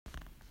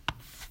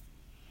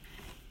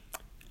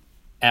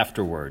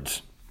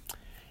Afterwards.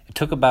 It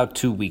took about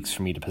 2 weeks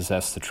for me to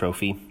possess the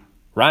trophy.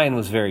 Ryan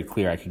was very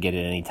clear I could get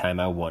it any time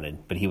I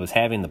wanted, but he was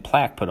having the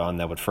plaque put on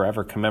that would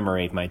forever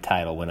commemorate my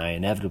title when I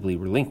inevitably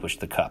relinquished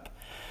the cup.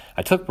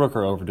 I took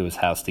Brooker over to his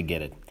house to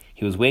get it.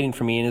 He was waiting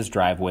for me in his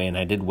driveway, and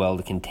I did well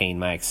to contain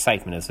my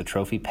excitement as the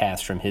trophy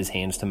passed from his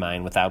hands to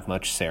mine without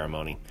much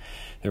ceremony.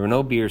 There were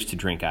no beers to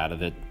drink out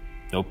of it.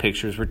 No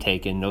pictures were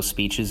taken, no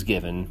speeches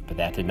given, but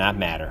that did not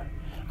matter.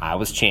 I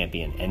was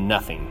champion, and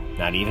nothing,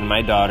 not even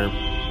my daughter,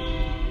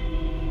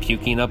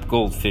 puking up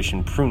goldfish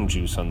and prune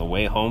juice on the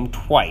way home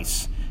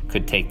twice,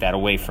 could take that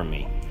away from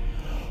me.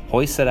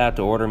 Hoy set out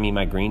to order me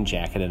my green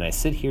jacket, and I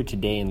sit here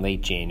today in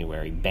late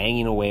January,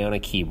 banging away on a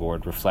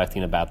keyboard,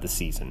 reflecting about the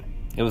season.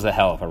 It was a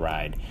hell of a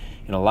ride.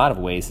 In a lot of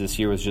ways, this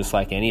year was just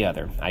like any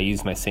other. I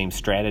used my same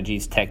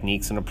strategies,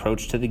 techniques, and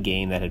approach to the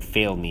game that had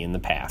failed me in the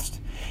past.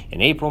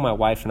 In April, my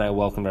wife and I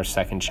welcomed our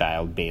second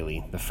child,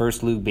 Bailey, the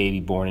first Lug baby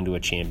born into a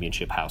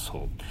championship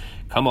household.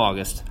 Come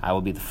August, I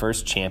will be the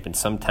first champ in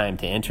some time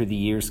to enter the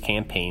year's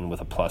campaign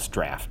with a plus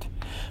draft.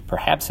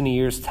 Perhaps in a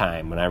year's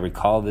time, when I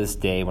recall this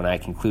day when I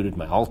concluded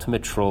my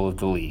ultimate troll of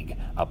the league,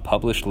 a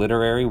published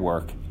literary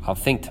work, I'll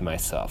think to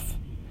myself,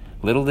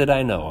 little did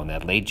I know on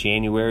that late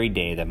January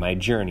day that my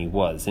journey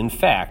was, in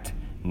fact,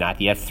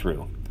 not yet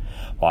through.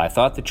 While I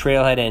thought the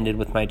trail had ended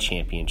with my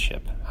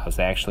championship, I was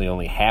actually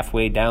only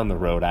halfway down the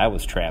road I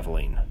was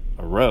traveling,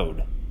 a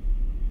road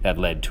that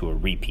led to a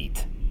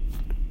repeat.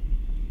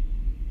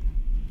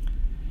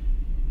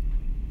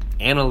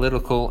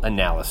 Analytical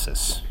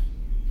analysis.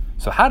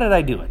 So how did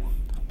I do it?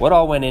 What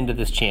all went into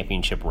this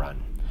championship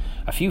run?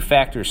 A few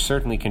factors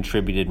certainly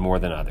contributed more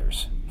than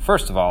others.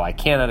 First of all, I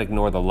cannot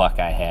ignore the luck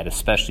I had,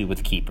 especially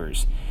with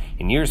keepers.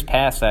 In years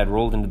past, I had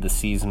rolled into the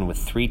season with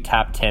 3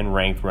 top 10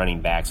 ranked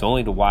running backs,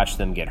 only to watch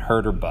them get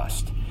hurt or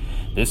bust.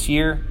 This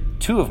year,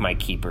 2 of my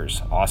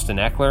keepers, Austin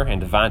Eckler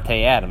and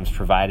Davante Adams,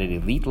 provided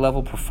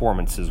elite-level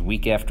performances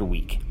week after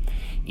week.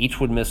 Each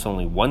would miss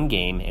only 1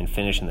 game and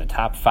finish in the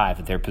top 5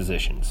 at their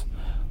positions.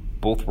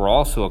 Both were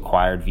also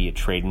acquired via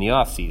trade in the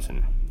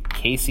offseason.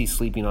 Casey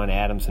sleeping on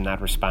Adams and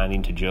not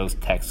responding to Joe's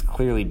text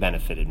clearly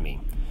benefited me.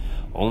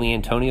 Only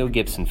Antonio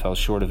Gibson fell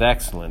short of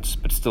excellence,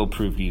 but still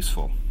proved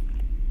useful.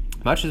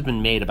 Much has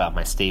been made about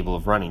my stable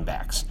of running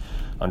backs.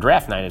 On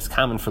draft night, it's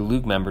common for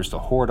Lug members to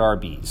hoard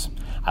RBs.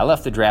 I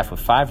left the draft with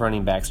 5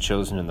 running backs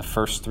chosen in the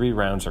first 3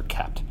 rounds are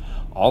kept.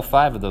 All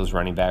 5 of those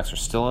running backs are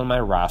still on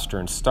my roster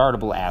and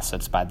startable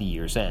assets by the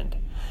year's end.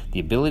 The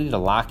ability to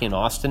lock in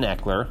Austin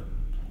Eckler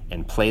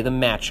and play the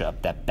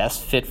matchup that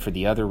best fit for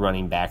the other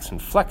running backs in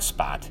flex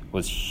spot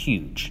was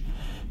huge.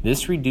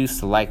 This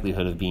reduced the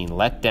likelihood of being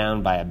let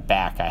down by a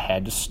back I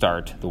had to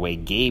start the way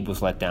Gabe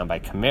was let down by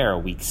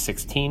Kamara week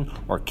 16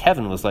 or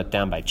Kevin was let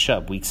down by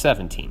Chubb week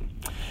 17.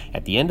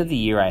 At the end of the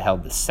year, I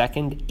held the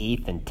 2nd,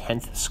 8th, and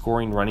 10th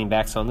scoring running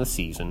backs on the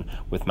season,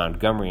 with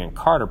Montgomery and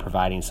Carter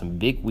providing some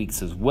big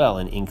weeks as well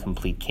in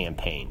incomplete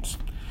campaigns.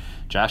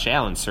 Josh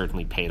Allen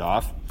certainly paid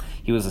off.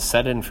 He was a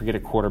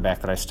set-it-and-forget-it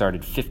quarterback that I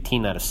started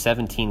 15 out of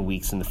 17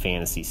 weeks in the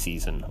fantasy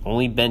season,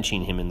 only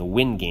benching him in the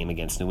win game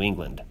against New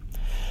England.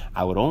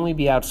 I would only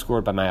be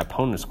outscored by my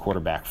opponent's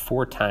quarterback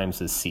 4 times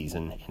this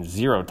season and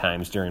 0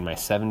 times during my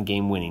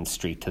 7-game winning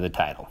streak to the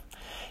title.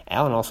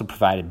 Allen also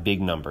provided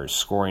big numbers,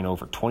 scoring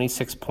over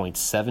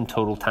 26.7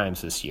 total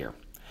times this year.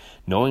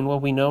 Knowing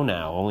what we know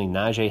now, only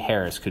Najee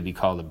Harris could be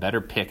called a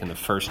better pick in the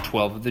first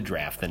 12 of the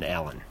draft than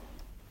Allen.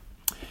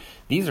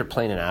 These are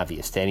plain and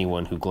obvious to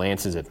anyone who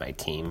glances at my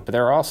team, but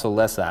there are also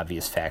less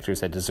obvious factors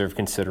that deserve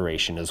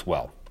consideration as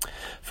well.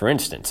 For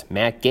instance,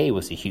 Matt Gay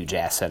was a huge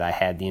asset I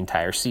had the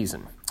entire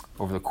season.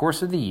 Over the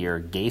course of the year,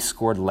 Gay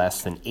scored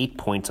less than 8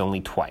 points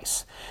only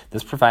twice.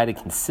 This provided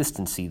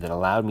consistency that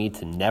allowed me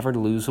to never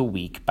lose a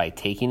week by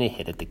taking a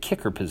hit at the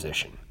kicker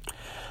position.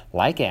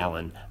 Like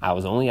Allen, I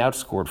was only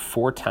outscored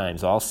 4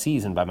 times all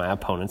season by my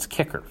opponent's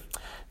kicker.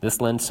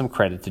 This lends some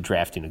credit to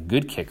drafting a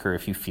good kicker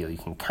if you feel you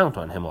can count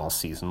on him all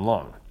season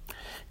long.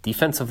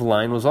 Defensive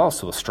line was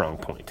also a strong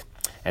point.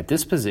 At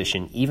this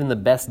position, even the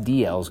best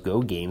DLs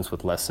go games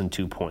with less than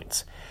 2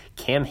 points.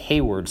 Cam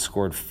Hayward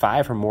scored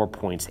 5 or more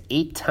points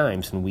 8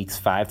 times in weeks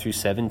 5 through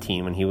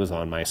 17 when he was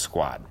on my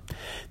squad.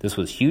 This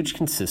was huge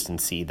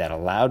consistency that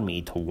allowed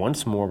me to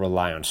once more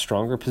rely on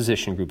stronger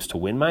position groups to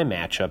win my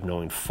matchup,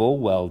 knowing full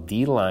well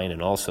D-line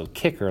and also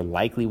kicker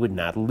likely would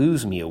not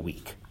lose me a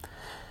week.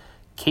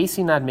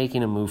 Casey not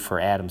making a move for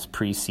Adams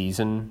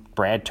preseason,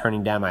 Brad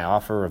turning down my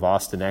offer of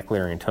Austin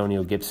Eckler,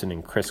 Antonio Gibson,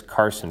 and Chris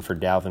Carson for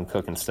Dalvin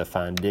Cook and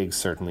Stephon Diggs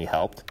certainly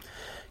helped.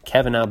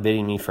 Kevin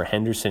outbidding me for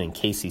Henderson and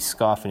Casey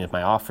scoffing at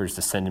my offers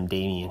to send him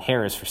Damian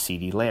Harris for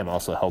CeeDee Lamb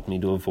also helped me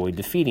to avoid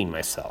defeating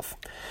myself.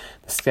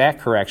 The stat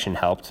correction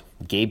helped.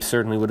 Gabe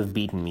certainly would have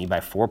beaten me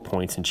by 4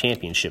 points in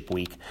championship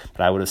week,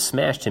 but I would have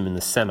smashed him in the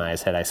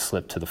semis had I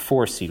slipped to the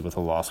 4 seed with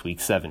a loss week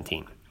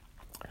 17.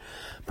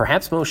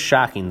 Perhaps most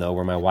shocking, though,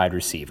 were my wide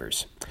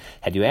receivers.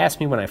 Had you asked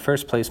me when I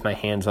first placed my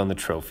hands on the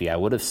trophy, I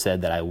would have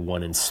said that I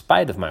won in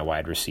spite of my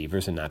wide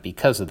receivers and not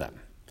because of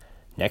them.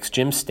 Next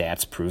Gym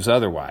Stats proves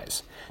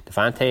otherwise.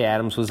 Devontae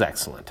Adams was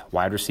excellent,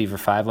 wide receiver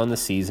 5 on the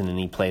season, and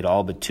he played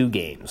all but 2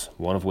 games,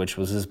 one of which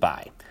was his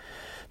bye.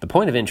 The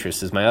point of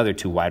interest is my other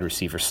 2 wide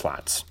receiver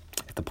slots.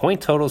 If the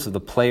point totals of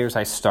the players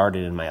I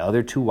started in my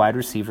other 2 wide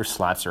receiver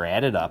slots are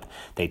added up,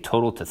 they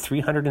total to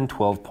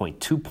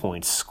 312.2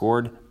 points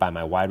scored by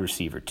my wide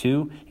receiver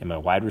 2 and my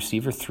wide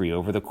receiver 3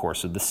 over the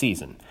course of the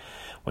season.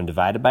 When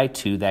divided by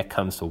 2, that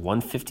comes to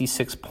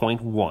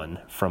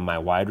 156.1 from my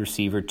wide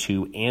receiver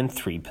 2 and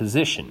 3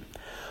 position.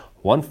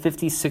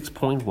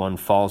 156.1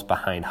 falls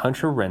behind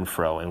Hunter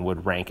Renfrow and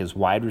would rank as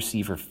wide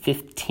receiver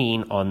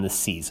 15 on the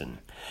season.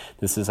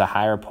 This is a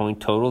higher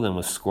point total than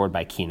was scored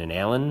by Keenan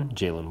Allen,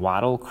 Jalen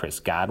Waddle, Chris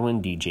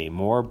Godwin, DJ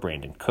Moore,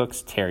 Brandon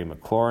Cooks, Terry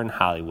McLaurin,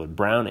 Hollywood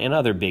Brown, and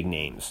other big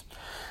names.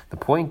 The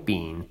point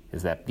being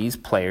is that the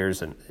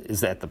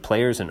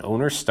players and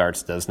owners'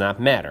 starts does not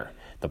matter.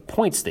 The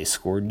points they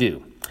score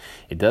do.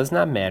 It does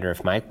not matter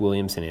if Mike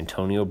Williams and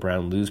Antonio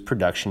Brown lose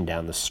production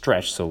down the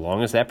stretch so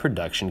long as that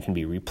production can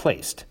be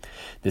replaced.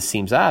 This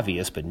seems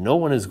obvious, but no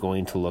one is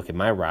going to look at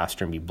my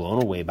roster and be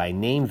blown away by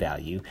name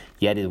value,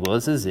 yet it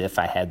was as if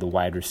I had the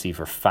wide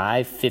receiver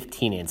 5,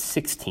 15, and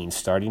 16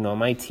 starting on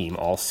my team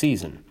all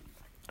season.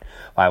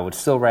 While I would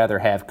still rather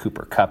have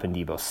Cooper Kupp and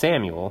Deebo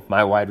Samuel,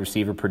 my wide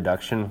receiver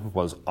production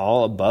was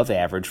all above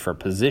average for a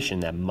position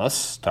that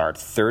must start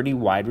 30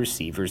 wide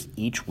receivers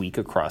each week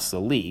across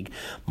the league,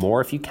 more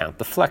if you count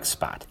the flex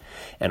spot,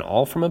 and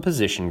all from a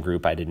position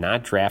group I did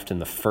not draft in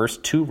the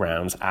first 2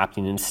 rounds,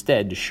 opting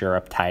instead to shore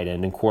up tight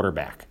end and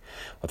quarterback.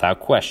 Without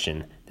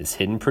question, this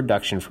hidden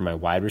production for my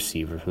wide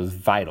receivers was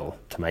vital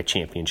to my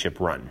championship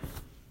run.